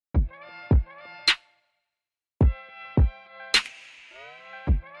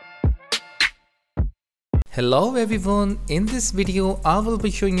Hello everyone, in this video I will be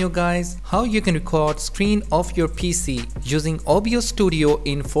showing you guys how you can record screen of your PC using OBS Studio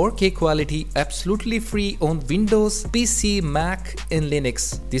in 4K quality absolutely free on Windows, PC, Mac and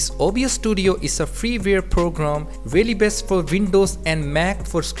Linux. This OBS Studio is a freeware program really best for Windows and Mac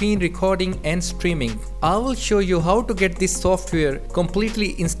for screen recording and streaming. I will show you how to get this software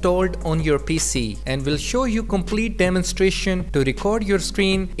completely installed on your PC and will show you complete demonstration to record your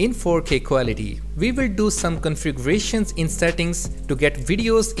screen in 4K quality. We will do some configurations in settings to get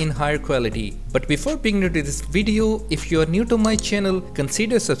videos in higher quality. But before beginning to this video, if you are new to my channel,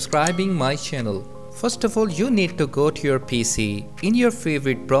 consider subscribing my channel. First of all, you need to go to your PC. In your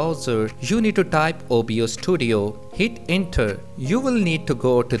favorite browser, you need to type OBS Studio. Hit enter. You will need to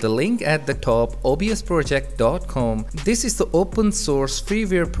go to the link at the top, obsproject.com. This is the open source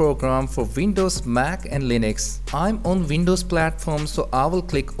freeware program for Windows, Mac and Linux. I'm on Windows platform, so I will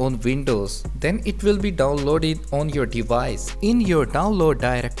click on Windows. Then it will be downloaded on your device. In your download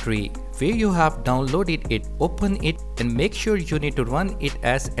directory, where you have downloaded it, open it and make sure you need to run it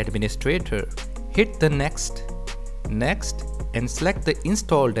as administrator. Hit the next and select the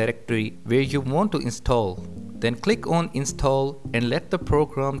install directory where you want to install. Then click on install and let the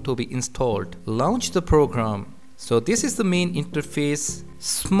program to be installed. Launch the program. So this is the main interface.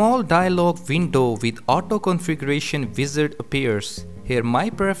 Small dialog window with auto configuration wizard appears. Here my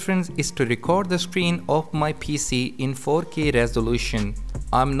preference is to record the screen of my PC in 4K resolution.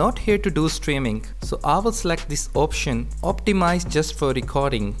 I'm not here to do streaming, so I will select this option, optimize just for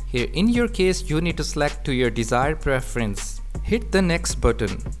recording. Here in your case you need to select to your desired preference. Hit the next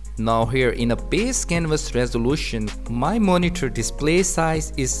button. Now here in a base canvas resolution, my monitor display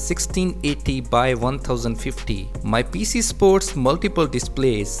size is 1680 by 1050. My PC supports multiple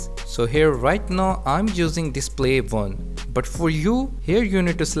displays. So here right now I'm using display 1. But for you, here you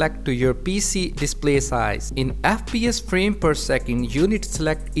need to select to your PC display size. In FPS frame per second, you need to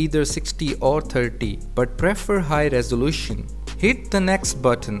select either 60 or 30, but prefer high resolution. Hit the next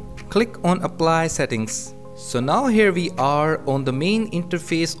button. Click on apply settings. So now here we are on the main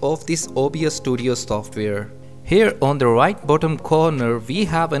interface of this OBS Studio software. Here on the right bottom corner we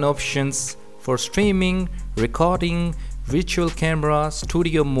have an options for streaming, recording, virtual camera,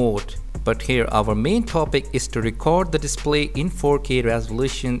 studio mode. But here our main topic is to record the display in 4K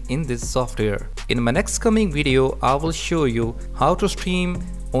resolution in this software. In my next coming video I will show you how to stream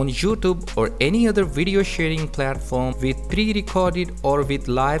on YouTube or any other video sharing platform with pre-recorded or with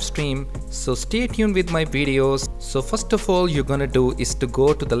live stream, so stay tuned with my videos. So first of all you're gonna do is to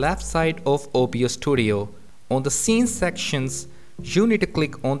go to the left side of OBS Studio. On the scene sections you need to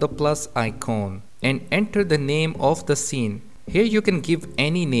click on the plus icon and enter the name of the scene. Here you can give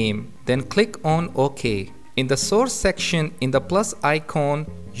any name, then click on OK. In the source section in the plus icon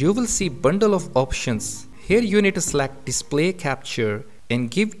you will see bundle of options. Here you need to select display capture and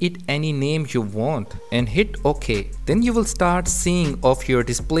give it any name you want and hit OK. Then you will start seeing of your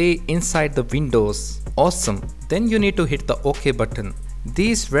display inside the windows. Awesome. Then you need to hit the OK button.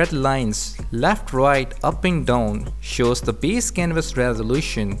 These red lines left, right, up and down shows the base canvas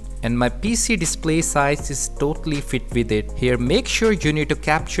resolution and my PC display size is totally fit with it. Here make sure you need to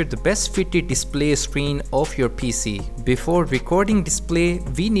capture the best fitted display screen of your PC. Before recording display,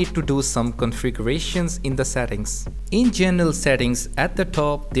 we need to do some configurations in the settings. In general settings at the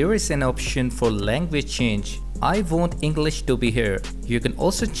top there is an option for language change. I want English to be here. You can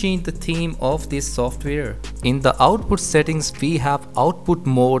also change the theme of this software. In the output settings we have output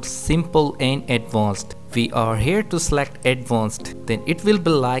mode simple and advanced. We are here to select advanced, then it will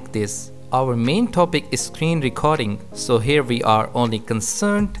be like this. Our main topic is screen recording, so here we are only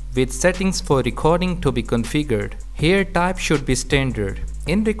concerned with settings for recording to be configured. Here type should be standard.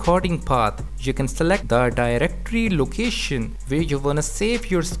 In recording path, you can select the directory location where you wanna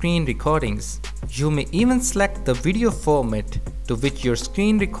save your screen recordings. You may even select the video format to which your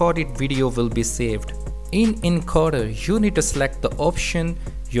screen recorded video will be saved. In encoder, you need to select the option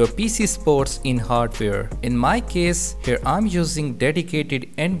your PC supports in hardware. In my case, here I'm using dedicated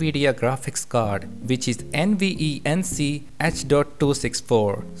NVIDIA graphics card, which is NVENC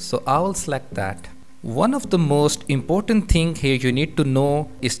H.264. So I will select that. One of the most important thing here you need to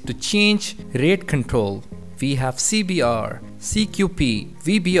know is to change rate control. We have CBR, CQP,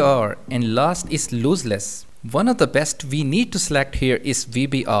 VBR and last is lossless. One of the best we need to select here is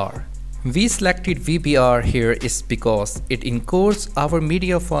VBR. We selected VBR here is because it encodes our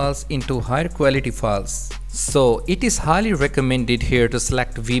media files into higher quality files. So it is highly recommended here to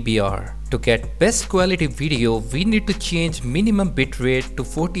select VBR. To get best quality video, we need to change minimum bitrate to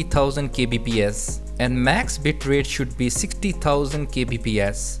 40,000 kbps and max bitrate should be 60,000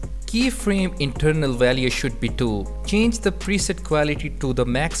 kbps. keyframe internal value should be 2. Change the preset quality to the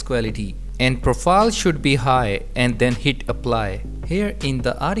max quality. And profile should be high, and then hit apply. Here in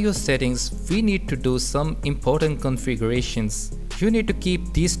the audio settings, we need to do some important configurations. You need to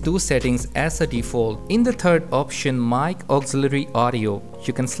keep these two settings as a default. In the third option, mic auxiliary audio,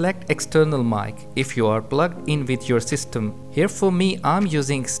 you can select external mic if you are plugged in with your system. Here for me, I'm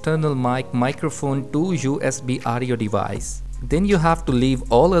using external mic microphone to USB audio device. Then you have to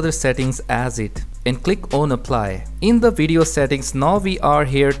leave all other settings as it and click on apply. In the video settings, now we are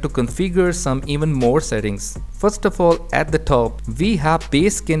here to configure some even more settings. First of all, at the top we have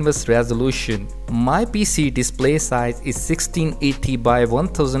base canvas resolution. My PC display size is 1680 by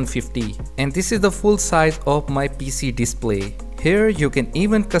 1050 and this is the full size of my PC display. Here you can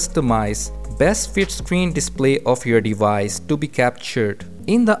even customize best fit screen display of your device to be captured.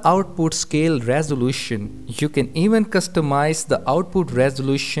 In the output scale resolution, you can even customize the output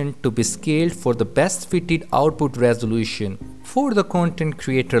resolution to be scaled for the best fitted output resolution. For the content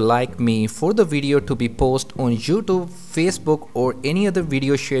creator like me, for the video to be posted on YouTube, Facebook or any other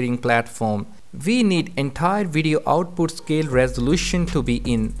video sharing platform, we need entire video output scale resolution to be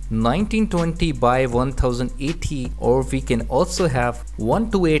in 1920 by 1080, or we can also have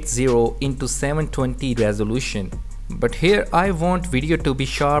 1280 into 720 resolution. But here I want video to be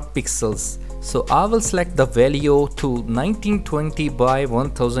sharp pixels, so I will select the value to 1920 by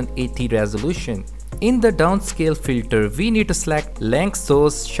 1080 resolution. In the downscale filter, we need to select length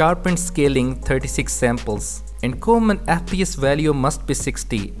source sharpened scaling 36 samples and common FPS value must be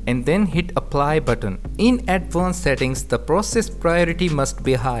 60 and then hit apply button. In advanced settings, the process priority must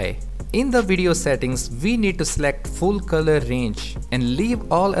be high. In the video settings, we need to select full color range and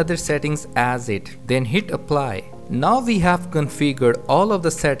leave all other settings as it, then hit apply. Now we have configured all of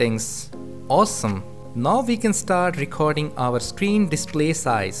the settings. Awesome. Now we can start recording our screen display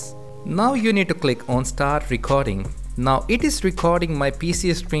size. Now you need to click on start recording. Now it is recording my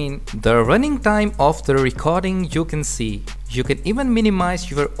PC screen. The running time of the recording you can see. You can even minimize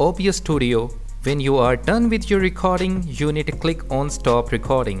your OBS Studio. When you are done with your recording, you need to click on stop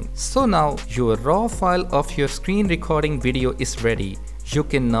recording. So now your raw file of your screen recording video is ready. You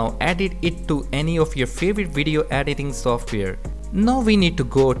can now edit it to any of your favorite video editing software. Now we need to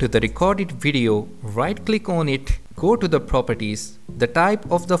go to the recorded video, right click on it, go to the properties. The type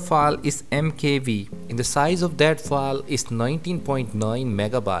of the file is MKV and the size of that file is 19.9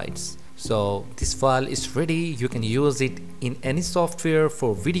 megabytes. So this file is ready. You can use it in any software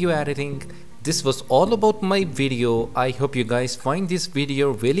for video editing. This was all about my video. I hope you guys find this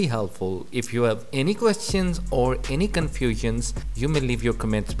video really helpful. If you have any questions or any confusions, you may leave your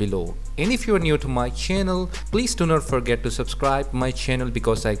comments below. And if you are new to my channel, please do not forget to subscribe my channel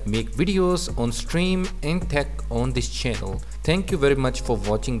because I make videos on stream and tech on this channel. Thank you very much for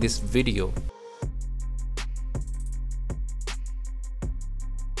watching this video.